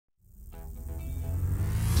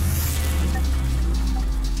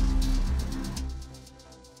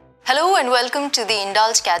Hello and welcome to the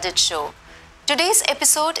Indulge Gadget Show. Today's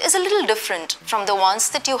episode is a little different from the ones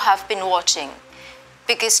that you have been watching,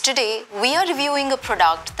 because today we are reviewing a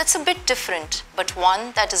product that's a bit different, but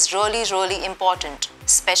one that is really important,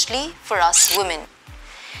 especially for us women.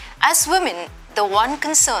 As women, the one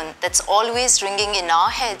concern that's always ringing in our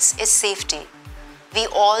heads is safety. We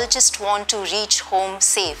all just want to reach home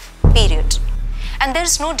safe, period. And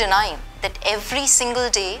there's no denying that every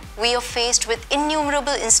single day we are faced with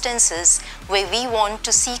innumerable instances where we want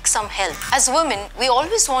to seek some help. As women, we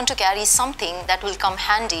always want to carry something that will come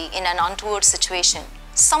handy in an untoward situation,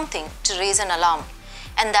 something to raise an alarm.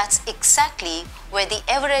 And that's exactly where the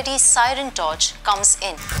Eveready Siren torch comes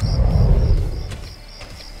in.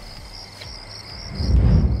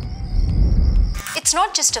 It's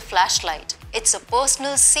not just a flashlight. It's a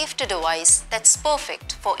personal safety device that's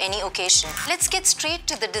perfect for any occasion. Let's get straight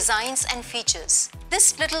to the designs and features.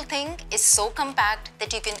 This little thing is so compact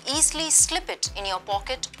that you can easily slip it in your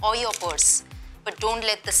pocket or your purse. But don't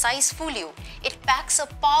let the size fool you. It packs a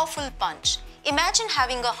powerful punch. Imagine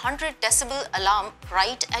having a 100 decibel alarm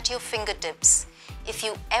right at your fingertips. If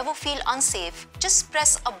you ever feel unsafe, just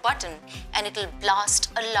press a button and it'll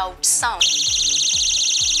blast a loud sound.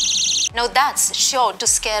 Now that's sure to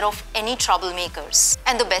scare off any troublemakers.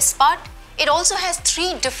 And the best part? It also has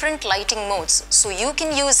 3 different lighting modes, so you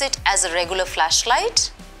can use it as a regular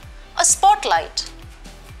flashlight, a spotlight,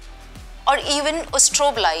 or even a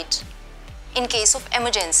strobe light in case of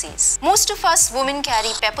emergencies. Most of us women carry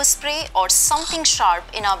pepper spray or something sharp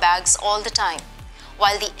in our bags all the time.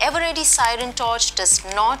 While the Eveready Siren torch does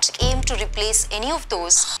not aim to replace any of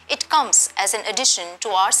those, it comes as an addition to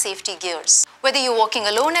our safety gears. Whether you're walking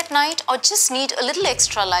alone at night or just need a little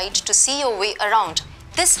extra light to see your way around,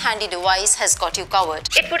 this handy device has got you covered.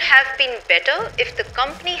 It would have been better if the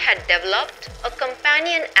company had developed a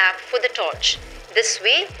companion app for the torch. This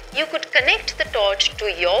way, you could connect the torch to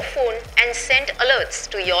your phone and send alerts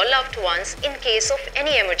to your loved ones in case of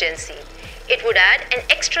any emergency. It would add an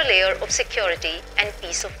extra layer of security and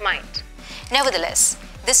peace of mind. Nevertheless,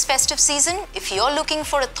 this festive season, if you're looking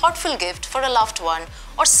for a thoughtful gift for a loved one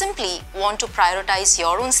or simply want to prioritize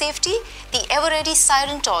your own safety, the Eveready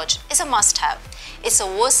Siren torch is a must-have. It's a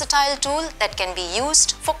versatile tool that can be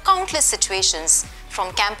used for countless situations,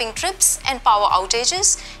 from camping trips and power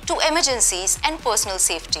outages to emergencies and personal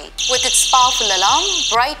safety. With its powerful alarm,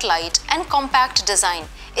 bright light and compact design,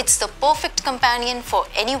 it's the perfect companion for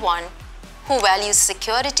anyone who values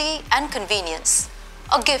security and convenience.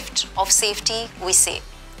 A gift of safety, we say.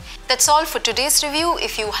 That's all for today's review.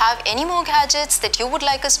 If you have any more gadgets that you would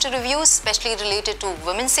like us to review, especially related to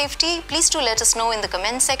women's safety, please do let us know in the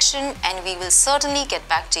comment section and we will certainly get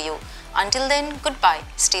back to you. Until then, goodbye.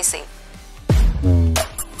 Stay safe.